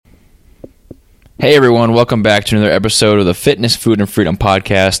Hey everyone, welcome back to another episode of the Fitness, Food, and Freedom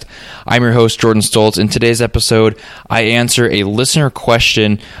Podcast. I'm your host, Jordan Stoltz. In today's episode, I answer a listener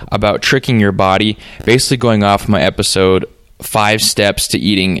question about tricking your body, basically going off my episode, 5 Steps to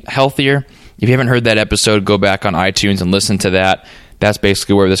Eating Healthier. If you haven't heard that episode, go back on iTunes and listen to that. That's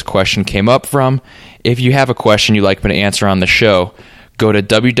basically where this question came up from. If you have a question you'd like me to answer on the show, go to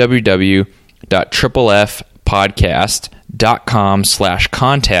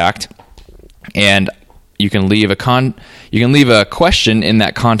www.fffpodcast.com/contact. And you can leave a question in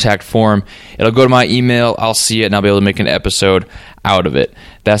that contact form. It'll go to my email. I'll see it, and I'll be able to make an episode out of it.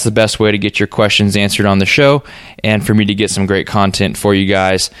 That's the best way to get your questions answered on the show, and for me to get some great content for you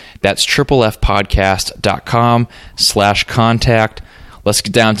guys. That's fffpodcast.com/contact. Let's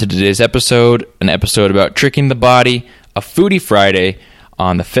get down to today's episode, an episode about tricking the body, a Foodie Friday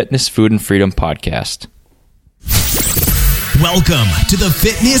on the Fitness, Food, and Freedom Podcast. Welcome to the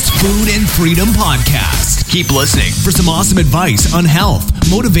Fitness, Food, and Freedom Podcast. Keep listening for some awesome advice on health,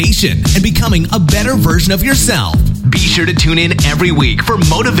 motivation, and becoming a better version of yourself. Be sure to tune in every week for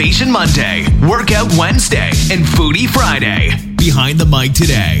Motivation Monday, Workout Wednesday, and Foodie Friday. Behind the mic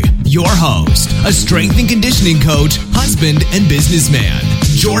today, your host, a strength and conditioning coach, husband, and businessman,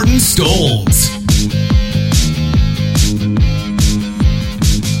 Jordan Stoltz.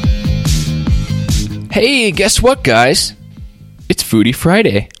 Hey, guess what, guys? It's Foodie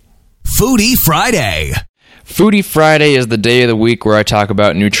Friday. Foodie Friday. Foodie Friday is the day of the week where I talk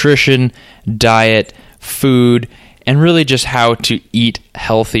about nutrition, diet, food, and really just how to eat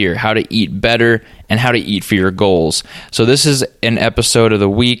healthier, how to eat better, and how to eat for your goals. So this is an episode of the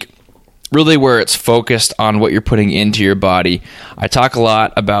week really where it's focused on what you're putting into your body. I talk a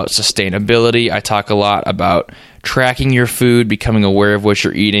lot about sustainability. I talk a lot about tracking your food, becoming aware of what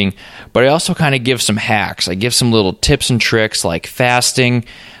you're eating, but I also kind of give some hacks. I give some little tips and tricks like fasting,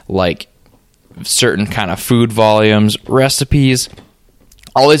 like certain kind of food volumes, recipes,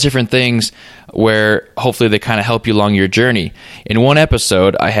 all these different things where hopefully they kind of help you along your journey. In one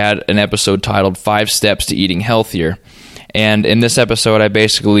episode, I had an episode titled 5 Steps to Eating Healthier. And in this episode, I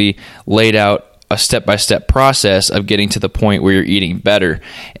basically laid out a step-by-step process of getting to the point where you're eating better.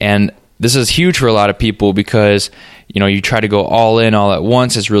 And this is huge for a lot of people because, you try to go all in all at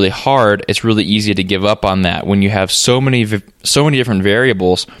once. It's really hard. It's really easy to give up on that when you have so many different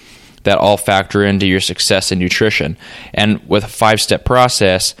variables that all factor into your success in nutrition. And with a 5-step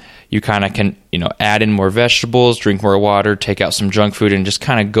process, you kind of can, add in more vegetables, drink more water, take out some junk food, and just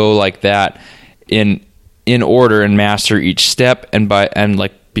kind of go like that in order and master each step, and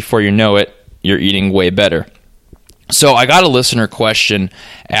before you know it, you're eating way better. So I got a listener question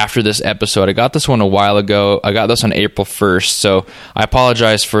after this episode. I got this one a while ago. I got this on April 1st, so I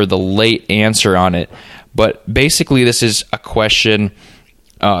apologize for the late answer on it. But basically, this is a question.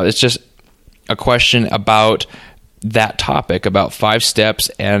 It's just a question about that topic, about 5 steps,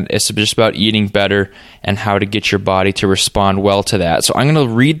 and it's just about eating better and how to get your body to respond well to that. So I'm going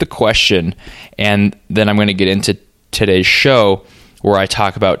to read the question, and then I'm going to get into today's show where I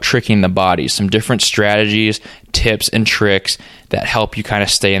talk about tricking the body, some different strategies, tips, and tricks that help you kind of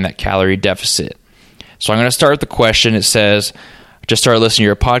stay in that calorie deficit. So I'm going to start with the question. It says, just started listening to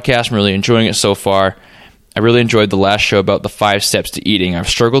your podcast. I'm really enjoying it so far. I really enjoyed the last show about the 5 steps to eating. I've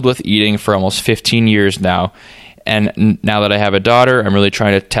struggled with eating for almost 15 years now. And now that I have a daughter, I'm really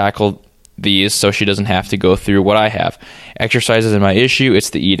trying to tackle these so she doesn't have to go through what I have. Exercise isn't my issue,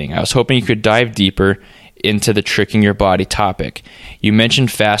 it's the eating. I was hoping you could dive deeper into the tricking your body topic. You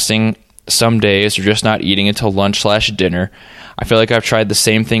mentioned fasting some days or just not eating until lunch/dinner. I feel like I've tried the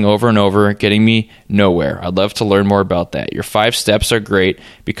same thing over and over, getting me nowhere. I'd love to learn more about that. Your 5 steps are great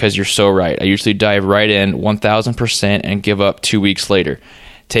because you're so right. I usually dive right in 1,000% and give up 2 weeks later.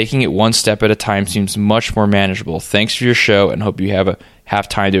 Taking it one step at a time seems much more manageable. Thanks for your show and hope you have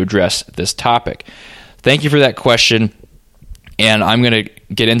time to address this topic. Thank you for that question, and I'm going to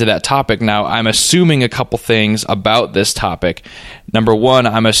get into that topic now. I'm assuming a couple things about this topic. Number one,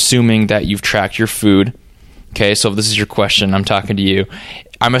 I'm assuming that you've tracked your food. Okay, so if this is your question, I'm talking to you.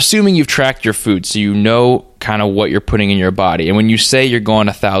 I'm assuming you've tracked your food, so you know kind of what you're putting in your body. And when you say you're going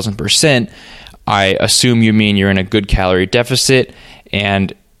 1,000%, I assume you mean you're in a good calorie deficit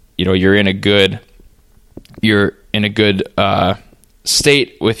and you're in a good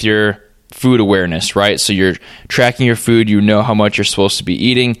state with your food awareness, right? So you're tracking your food, you know how much you're supposed to be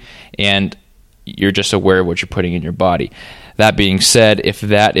eating, and you're just aware of what you're putting in your body. That being said, if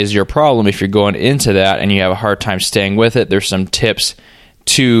that is your problem, if you're going into that and you have a hard time staying with it, there's some tips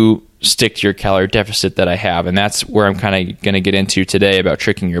to stick to your calorie deficit that I have, and that's where I'm kind of going to get into today about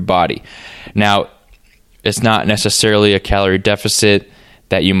tricking your body. Now, it's not necessarily a calorie deficit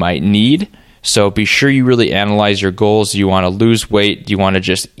that you might need So be sure you really analyze your goals. Do you want to lose weight? Do you want to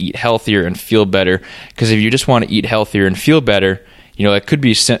just eat healthier and feel better? Because if you just want to eat healthier and feel better, it could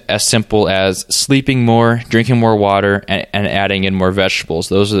be as simple as sleeping more, drinking more water, and adding in more vegetables.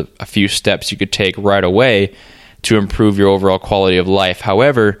 Those are a few steps you could take right away to improve your overall quality of life.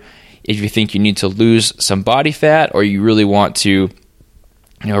 However, if you think you need to lose some body fat, or you really want to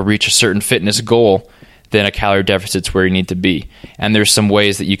reach a certain fitness goal, then a calorie deficit's where you need to be. And there's some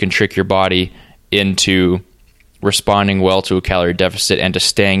ways that you can trick your body into responding well to a calorie deficit and to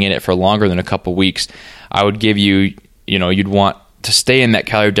staying in it for longer than a couple weeks. I would give you, you'd want to stay in that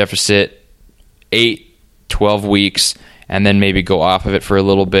calorie deficit 8, 12 weeks, and then maybe go off of it for a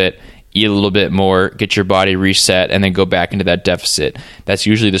little bit, eat a little bit more, get your body reset, and then go back into that deficit. That's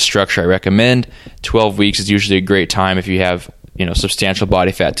usually the structure I recommend. 12 weeks is usually a great time if you have substantial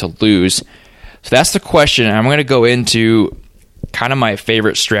body fat to lose. So that's the question. I'm going to go into kind of my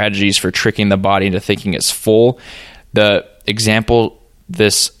favorite strategies for tricking the body into thinking it's full. The example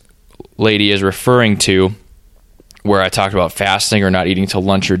this lady is referring to, where I talked about fasting or not eating till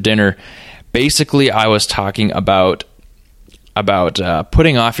lunch or dinner, basically I was talking about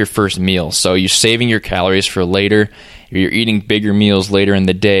putting off your first meal. So you're saving your calories for later. You're eating bigger meals later in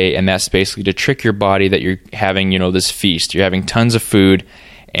the day, and that's basically to trick your body that you're having, this feast. You're having tons of food,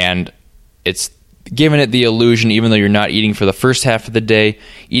 and it's giving it the illusion, even though you're not eating for the first half of the day,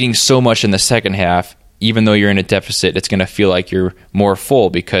 eating so much in the second half, even though you're in a deficit, it's going to feel like you're more full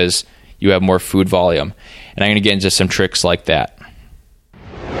because you have more food volume. And I'm going to get into some tricks like that.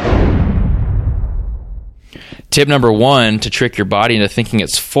 Tip number 1 to trick your body into thinking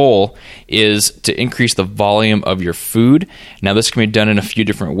it's full is to increase the volume of your food. Now, this can be done in a few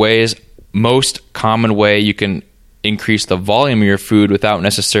different ways. Most common way you can increase the volume of your food without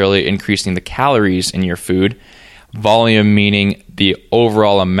necessarily increasing the calories in your food. Volume meaning the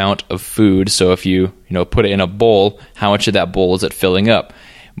overall amount of food. So if you put it in a bowl, how much of that bowl is it filling up?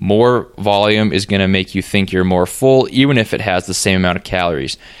 More volume is going to make you think you're more full, even if it has the same amount of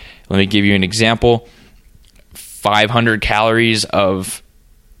calories. Let me give you an example. 500 calories of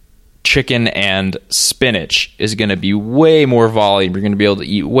chicken and spinach is going to be way more volume. You're going to be able to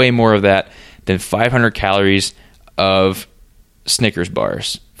eat way more of that than 500 calories of Snickers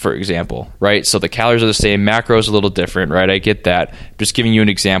bars, for example, right? So the calories are the same, macros a little different, right? I get that. I'm just giving you an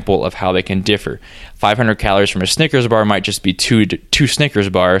example of how they can differ. 500 calories from a Snickers bar might just be two Snickers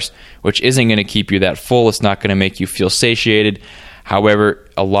bars, which isn't going to keep you that full. It's not going to make you feel satiated. However,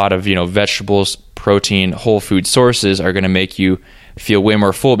 a lot of vegetables, protein, whole food sources are going to make you feel way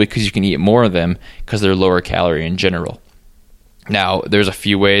more full because you can eat more of them because they're lower calorie in general. Now, there's a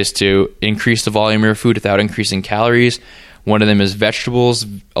few ways to increase the volume of your food without increasing calories. One of them is vegetables.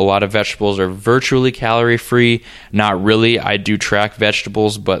 A lot of vegetables are virtually calorie-free. Not really. I do track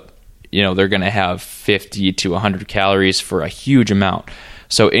vegetables, but they're going to have 50 to 100 calories for a huge amount.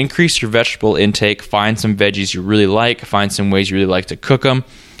 So increase your vegetable intake. Find some veggies you really like. Find some ways you really like to cook them.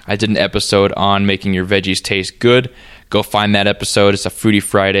 I did an episode on making your veggies taste good. Go find that episode. It's a Foodie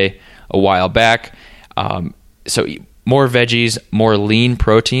Friday a while back. So more veggies, more lean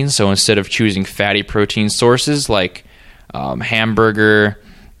protein. So instead of choosing fatty protein sources like hamburger,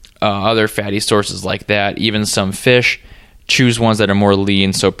 other fatty sources like that, even some fish, choose ones that are more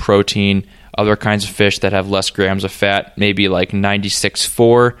lean. So protein, other kinds of fish that have less grams of fat, maybe like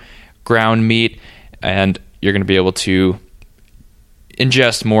 96.4 ground meat, and you're going to be able to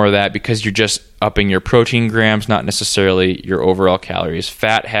ingest more of that because you're just upping your protein grams, not necessarily your overall calories.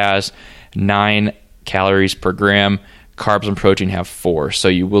 Fat has 9 calories per gram. Carbs and protein have 4. So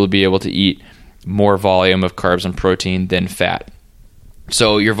you will be able to eat more volume of carbs and protein than fat.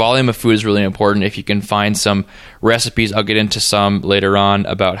 So your volume of food is really important. If you can find some recipes, I'll get into some later on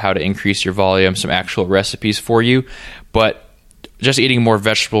about how to increase your volume, some actual recipes for you. But just eating more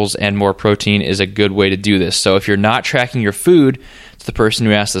vegetables and more protein is a good way to do this. So if you're not tracking your food, to the person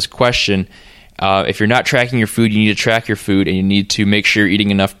who asked this question, if you're not tracking your food, you need to track your food, and you need to make sure you're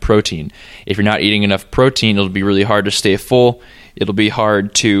eating enough protein. If you're not eating enough protein, it'll be really hard to stay full. It'll be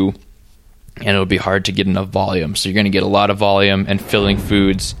hard to get enough volume. So you're going to get a lot of volume and filling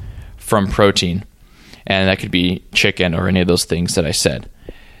foods from protein. And that could be chicken or any of those things that I said.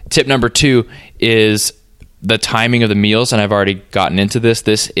 Tip number 2 is the timing of the meals, and I've already gotten into this.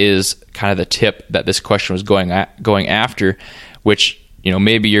 This is kind of the tip that this question was going after, which,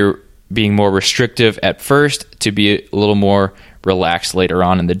 maybe you're being more restrictive at first to be a little more relaxed later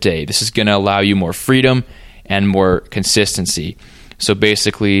on in the day. This is going to allow you more freedom and more consistency. So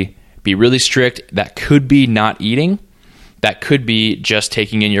basically, be really strict. That could be not eating. That could be just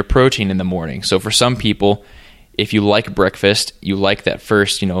taking in your protein in the morning. So for some people, if you like breakfast, you like that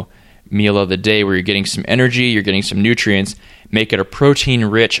first, meal of the day where you're getting some energy, you're getting some nutrients. Make it a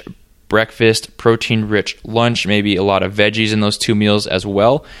protein-rich breakfast, protein-rich lunch, maybe a lot of veggies in those 2 meals as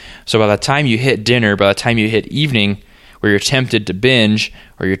well. So by the time you hit dinner, by the time you hit evening, where you're tempted to binge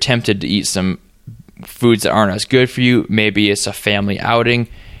or you're tempted to eat some foods that aren't as good for you, maybe it's a family outing.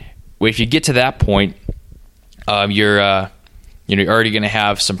 If you get to that point, you're already going to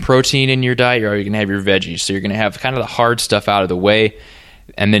have some protein in your diet. You're already going to have your veggies. So you're going to have kind of the hard stuff out of the way,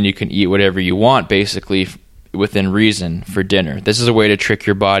 and then you can eat whatever you want, basically, within reason for dinner. This is a way to trick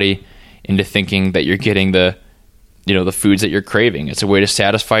your body into thinking that you're getting the foods that you're craving. It's a way to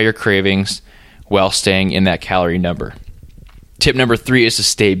satisfy your cravings while staying in that calorie number. Tip number 3 is to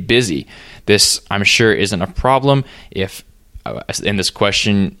stay busy. This, I'm sure, isn't a problem if in this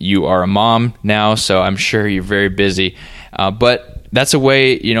question you are a mom now, so I'm sure you're very busy. But that's a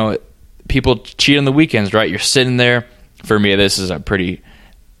way, people cheat on the weekends, right? You're sitting there. For me, this is a pretty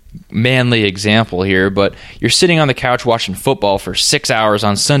manly example here, but you're sitting on the couch watching football for 6 hours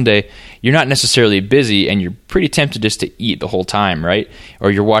on Sunday. You're not necessarily busy, and you're pretty tempted just to eat the whole time, right?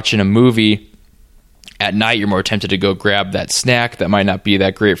 Or you're watching a movie at night, you're more tempted to go grab that snack that might not be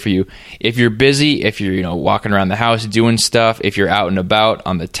that great for you. If you're busy, if you're walking around the house doing stuff, if you're out and about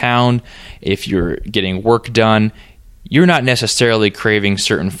on the town, if you're getting work done, you're not necessarily craving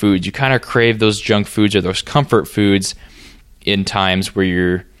certain foods. You kind of crave those junk foods or those comfort foods in times where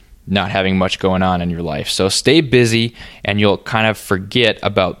you're not having much going on in your life. So stay busy, and you'll kind of forget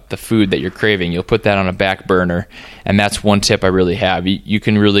about the food that you're craving. You'll put that on a back burner, and that's one tip I really have. You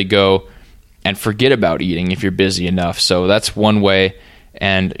can really go and forget about eating if you're busy enough. So that's one way,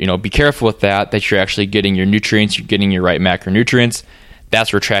 and be careful with that you're actually getting your nutrients, you're getting your right macronutrients.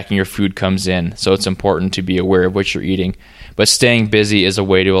 That's where tracking your food comes in. So it's important to be aware of what you're eating. But staying busy is a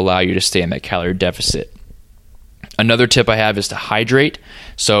way to allow you to stay in that calorie deficit. Another tip I have is to hydrate.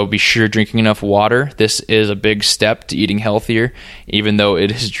 So be sure you're drinking enough water. This is a big step to eating healthier, even though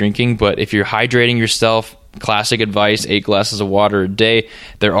it is drinking. But if you're hydrating yourself, classic advice, 8 glasses of water a day.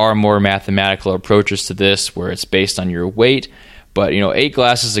 There are more mathematical approaches to this where it's based on your weight. But 8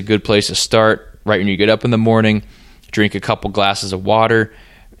 glasses is a good place to start. Right when you get up in the morning, drink a couple glasses of water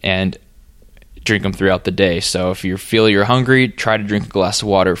and drink them throughout the day. So if you feel you're hungry, try to drink a glass of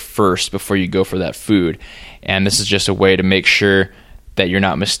water first before you go for that food. And this is just a way to make sure that you're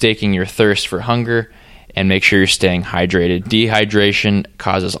not mistaking your thirst for hunger, and make sure you're staying hydrated. Dehydration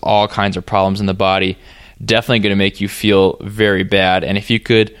causes all kinds of problems in the body. Definitely going to make you feel very bad. And if you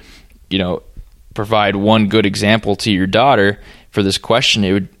could, provide one good example to your daughter for this question,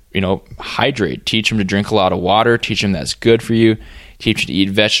 it would, hydrate. Teach them to drink a lot of water. Teach them that's good for you. Teach them to eat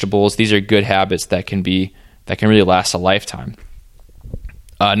vegetables. These are good habits that can really last a lifetime.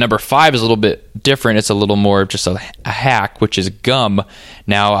 Number 5 is a little bit different. It's a little more of just a hack, which is gum.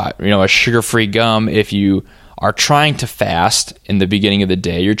 Now, a sugar-free gum, if you are trying to fast in the beginning of the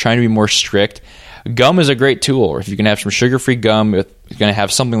day, you're trying to be more strict, gum is a great tool. Or if you can have some sugar-free gum, it's going to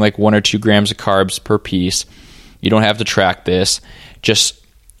have something like 1 or 2 grams of carbs per piece. You don't have to track this. Just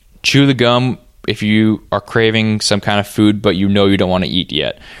chew the gum if you are craving some kind of food, but you don't want to eat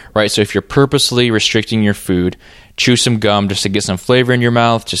yet, right? So if you're purposely restricting your food, chew some gum just to get some flavor in your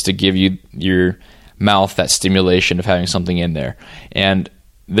mouth, just to give your mouth that stimulation of having something in there. And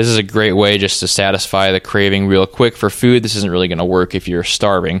this is a great way just to satisfy the craving real quick for food. This isn't really going to work if you're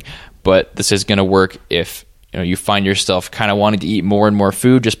starving, but this is going to work if you find yourself kind of wanting to eat more and more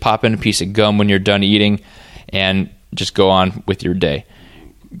food. Just pop in a piece of gum when you're done eating and just go on with your day.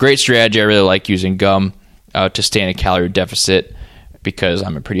 Great strategy. I really like using gum to stay in a calorie deficit because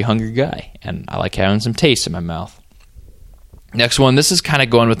I'm a pretty hungry guy and I like having some taste in my mouth. Next one, this is kind of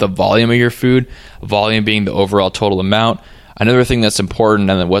going with the volume of your food, volume being the overall total amount. Another thing that's important,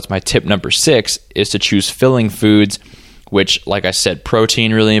 and then what's my tip number 6, is to choose filling foods, which, like I said,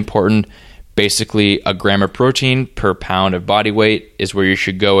 protein really important. Basically, a gram of protein per pound of body weight is where you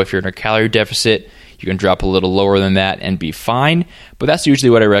should go if you're in a calorie deficit. You can drop a little lower than that and be fine, but that's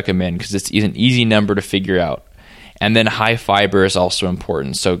usually what I recommend because it's an easy number to figure out. And then high fiber is also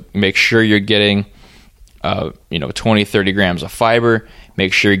important. So make sure you're getting 20, 30 grams of fiber.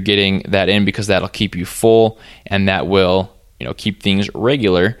 Make sure you're getting that in because that'll keep you full and that will keep things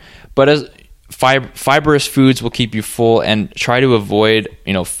regular. But as fibrous foods will keep you full, and try to avoid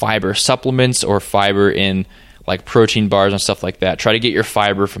fiber supplements or fiber in like protein bars and stuff like that. Try to get your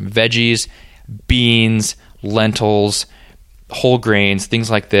fiber from veggies, beans, lentils, whole grains, things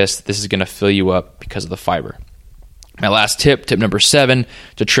like this. This is going to fill you up because of the fiber. My last tip number 7,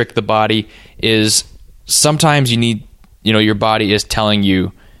 to trick the body is sometimes you need, your body is telling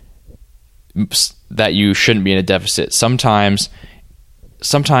you that you shouldn't be in a deficit. Sometimes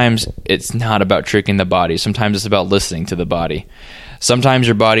sometimes it's not about tricking the body. Sometimes it's about listening to the body. Sometimes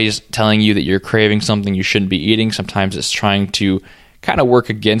your body's telling you that you're craving something you shouldn't be eating. Sometimes it's trying to kind of work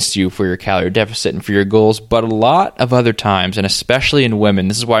against you for your calorie deficit and for your goals. But a lot of other times, and especially in women,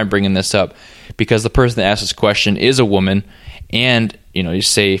 this is why I'm bringing this up, because the person that asked this question is a woman, and you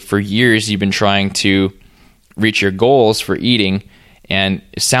say for years you've been trying to reach your goals for eating, and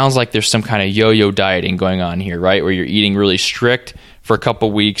it sounds like there's some kind of yo-yo dieting going on here, right? Where you're eating really strict for a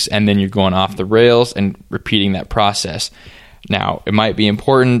couple weeks and then you're going off the rails and repeating that process. Now, it might be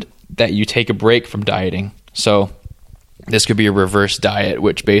important that you take a break from dieting. So this could be a reverse diet,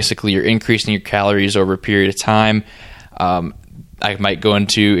 which basically you're increasing your calories over a period of time. I might go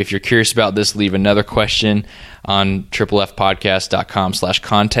into, if you're curious about this, leave another question on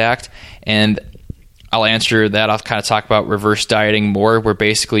triplefpodcast.com/contact, and I'll answer that. I'll kind of talk about reverse dieting more, where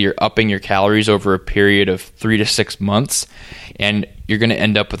basically you're upping your calories over a period of 3 to 6 months, and you're going to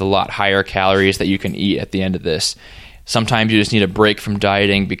end up with a lot higher calories that you can eat at the end of this. Sometimes you just need a break from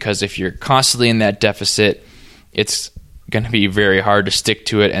dieting, because if you're constantly in that deficit, it's going to be very hard to stick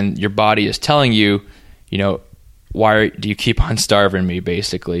to it, and your body is telling you, why do you keep on starving me,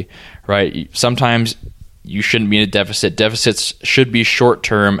 basically, right? Sometimes you shouldn't be in a deficit. Deficits should be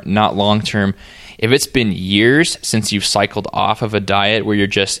short-term, not long-term. If it's been years since you've cycled off of a diet where you're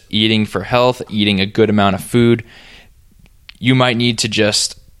just eating for health, eating a good amount of food, you might need to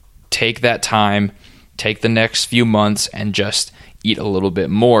just take that time, take the next few months, and just eat a little bit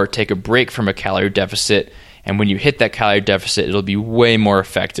more. Take a break from a calorie deficit, and when you hit that calorie deficit, it'll be way more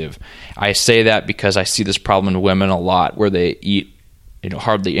effective. I say that because I see this problem in women a lot, where they eat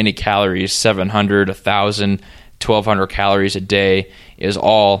hardly any calories, 700, 1,000, 1,200 calories a day is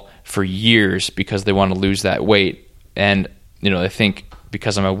all for years, because they want to lose that weight. And they think,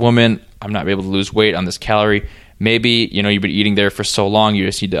 because I'm a woman, I'm not able to lose weight on this calorie. Maybe you've been eating there for so long, you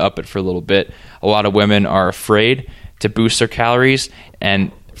just need to up it for a little bit. A lot of women are afraid to boost their calories,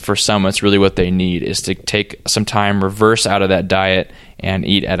 and for some, it's really what they need, is to take some time, reverse out of that diet, and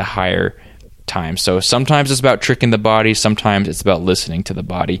eat at a higher time. So sometimes it's about tricking the body, sometimes it's about listening to the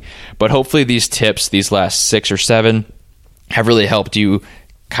body. But hopefully these tips, these last 6 or 7, have really helped you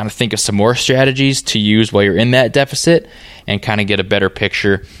kind of think of some more strategies to use while you're in that deficit, and kind of get a better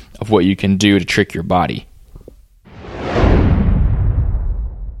picture of what you can do to trick your body.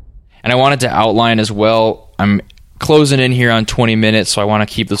 And I wanted to outline as well, I'm closing in here on 20 minutes, so I want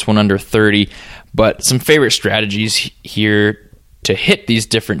to keep this one under 30, but some favorite strategies here to hit these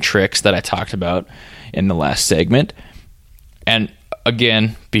different tricks that I talked about in the last segment. And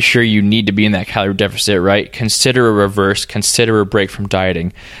again, be sure you need to be in that calorie deficit, right? Consider a reverse, consider a break from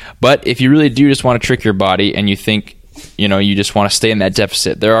dieting. But if you really do just want to trick your body, and you think, you just want to stay in that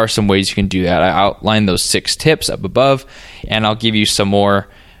deficit, there are some ways you can do that. I outlined those 6 tips up above, and I'll give you some more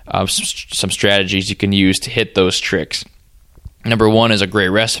some strategies you can use to hit those tricks. Number 1 is a great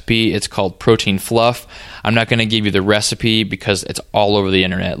recipe. It's called Protein Fluff. I'm not going to give you the recipe because it's all over the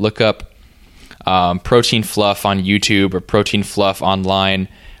internet. Look up Protein Fluff on YouTube or Protein Fluff online.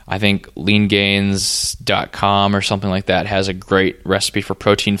 I think leangains.com or something like that has a great recipe for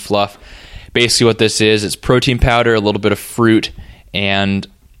Protein Fluff. Basically what this is, it's protein powder, a little bit of fruit, and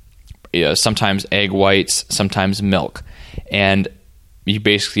sometimes egg whites, sometimes milk. And you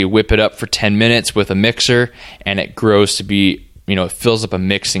basically whip it up for 10 minutes with a mixer, and it grows to be, it fills up a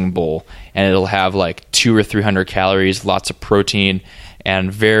mixing bowl, and it'll have like 200 or 300 calories, lots of protein,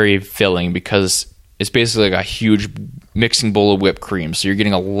 and very filling, because it's basically like a huge mixing bowl of whipped cream. So you're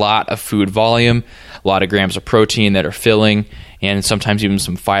getting a lot of food volume, a lot of grams of protein that are filling, and sometimes even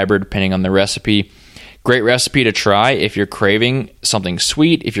some fiber depending on the recipe. Great recipe to try if you're craving something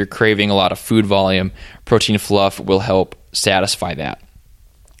sweet. If you're craving a lot of food volume, Protein Fluff will help satisfy that.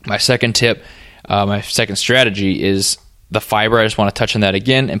 My second tip, my second strategy is the fiber. I just want to touch on that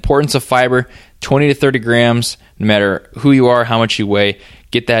again. Importance of fiber, 20 to 30 grams, no matter who you are, how much you weigh,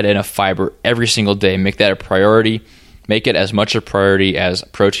 get that in of fiber every single day. Make that a priority. Make it as much a priority as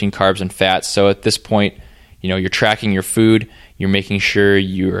protein, carbs, and fats. So at this point, you're tracking your food. You're making sure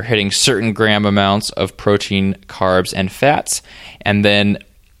you're hitting certain gram amounts of protein, carbs, and fats. And then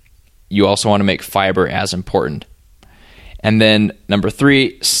you also want to make fiber as important. And then number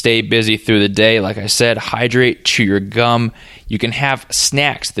 3, stay busy through the day. Like I said, hydrate, chew your gum. You can have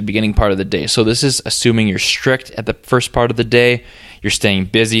snacks at the beginning part of the day. So this is assuming you're strict at the first part of the day. You're staying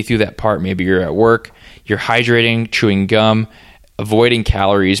busy through that part. Maybe you're at work. You're hydrating, chewing gum, avoiding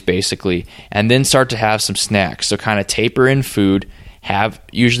calories basically, and then start to have some snacks. So kind of taper in food.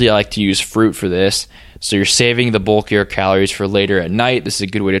 Usually I like to use fruit for this. So you're saving the bulkier calories for later at night. This is a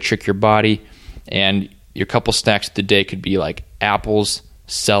good way to trick your body. And your couple snacks of the day could be like apples,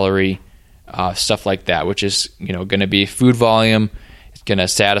 celery, stuff like that, which is going to be food volume. It's going to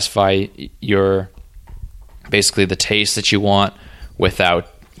satisfy basically the taste that you want without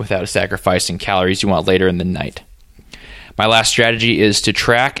sacrificing calories you want later in the night. My last strategy is to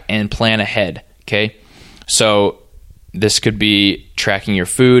track and plan ahead. Okay, so this could be tracking your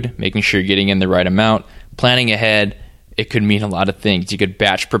food, making sure you're getting in the right amount, planning ahead. It could mean a lot of things. You could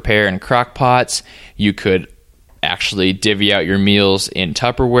batch prepare in crock pots. You could actually divvy out your meals in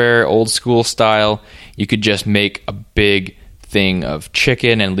Tupperware, old school style. You could just make a big thing of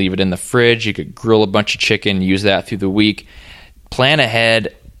chicken and leave it in the fridge. You could grill a bunch of chicken, use that through the week. Plan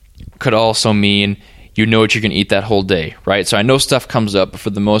ahead could also mean you know what you're going to eat that whole day, right? So I know stuff comes up, but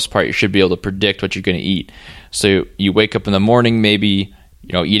for the most part, you should be able to predict what you're going to eat. So you wake up in the morning, maybe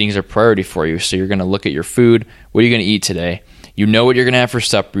eating is a priority for you. So you're going to look at your food. What are you going to eat today? You know what you're going to have for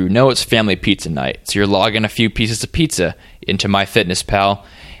supper. You know it's family pizza night. So you're logging a few pieces of pizza into MyFitnessPal.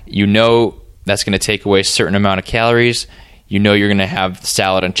 You know that's going to take away a certain amount of calories. You know you're going to have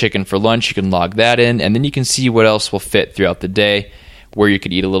salad and chicken for lunch. You can log that in, and then you can see what else will fit throughout the day, where you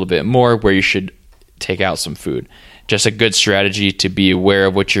could eat a little bit more, where you should take out some food. Just a good strategy to be aware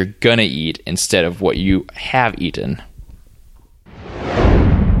of what you're going to eat instead of what you have eaten.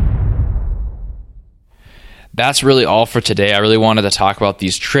 That's really all for today. I really wanted to talk about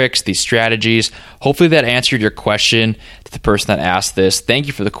these tricks, these strategies. Hopefully that answered your question to the person that asked this. Thank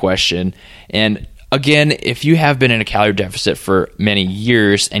you for the question. And again, if you have been in a calorie deficit for many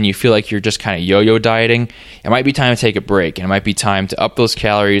years and you feel like you're just kind of yo-yo dieting, it might be time to take a break, and it might be time to up those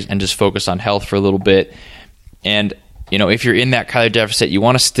calories and just focus on health for a little bit. And if you're in that calorie deficit, you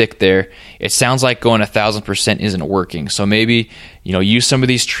want to stick there. It sounds like going 1,000% isn't working. So maybe, use some of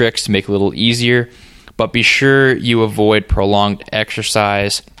these tricks to make it a little easier, but be sure you avoid prolonged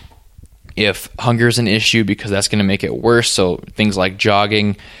exercise if hunger is an issue, because that's going to make it worse. So things like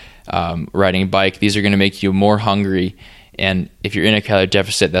jogging, riding a bike, these are going to make you more hungry. And if you're in a calorie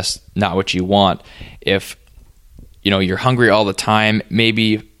deficit, that's not what you want. If you're hungry all the time,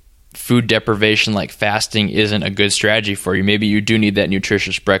 maybe food deprivation like fasting isn't a good strategy for you. Maybe you do need that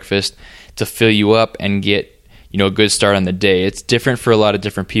nutritious breakfast to fill you up and get a good start on the day. It's different for a lot of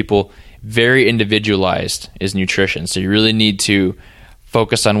different people. Very individualized is nutrition. So you really need to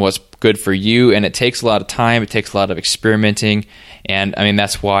focus on what's good for you, and it takes a lot of time. It takes a lot of experimenting, and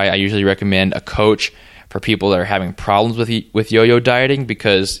that's why I usually recommend a coach for people that are having problems with yo-yo dieting,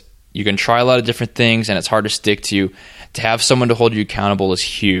 because you can try a lot of different things and it's hard to stick to. To have someone to hold you accountable is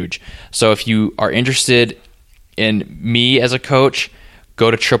huge. So if you are interested in me as a coach, go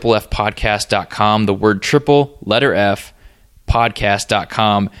to triplefpodcast.com, the word triple, letter F,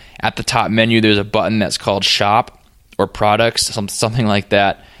 podcast.com. At the top menu, there's a button that's called shop or products, something like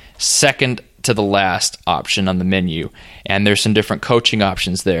that. Second to the last option on the menu. And there's some different coaching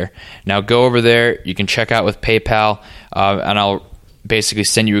options there. Now go over there. You can check out with PayPal, and I'll basically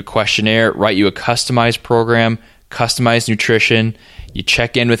send you a questionnaire, write you a customized program, customized nutrition. You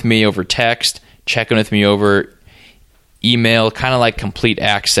check in with me over text, check in with me over email, kind of like Complete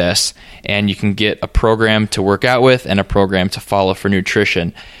Access, and you can get a program to work out with and a program to follow for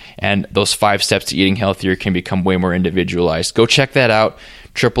nutrition. And those 5 steps to eating healthier can become way more individualized. Go check that out,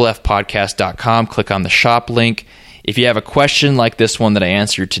 triplefpodcast.com. Click on the shop link. If you have a question like this one that I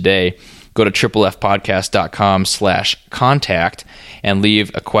answered today, go to triplefpodcast.com/contact and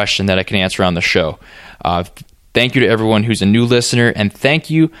leave a question that I can answer on the show. Thank you to everyone who's a new listener, and thank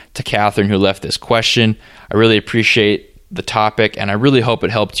you to Catherine who left this question. I really appreciate the topic, and I really hope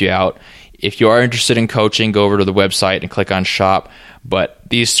it helped you out. If you are interested in coaching, go over to the website and click on shop, but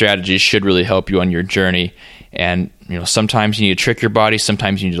these strategies should really help you on your journey. And sometimes you need to trick your body,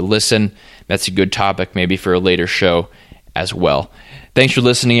 sometimes you need to listen. That's a good topic maybe for a later show as well. Thanks for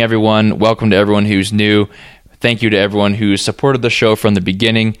listening, everyone. Welcome to everyone who's new. Thank you to everyone who supported the show from the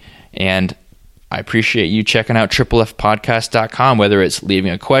beginning, and I appreciate you checking out triplefpodcast.com, whether it's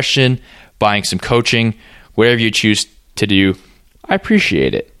leaving a question, buying some coaching, whatever you choose to do. I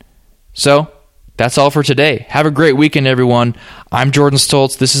appreciate it. So that's all for today. Have a great weekend, everyone. I'm Jordan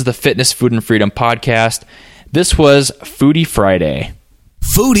Stoltz. This is the Fitness, Food, and Freedom podcast. This was Foodie Friday.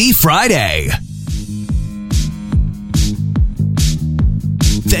 Foodie Friday.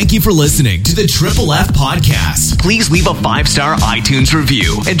 Thank you for listening to the Triple F Podcast. Please leave a 5-star iTunes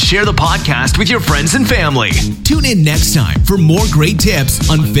review and share the podcast with your friends and family. Tune in next time for more great tips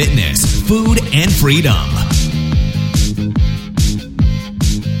on fitness, food, and freedom.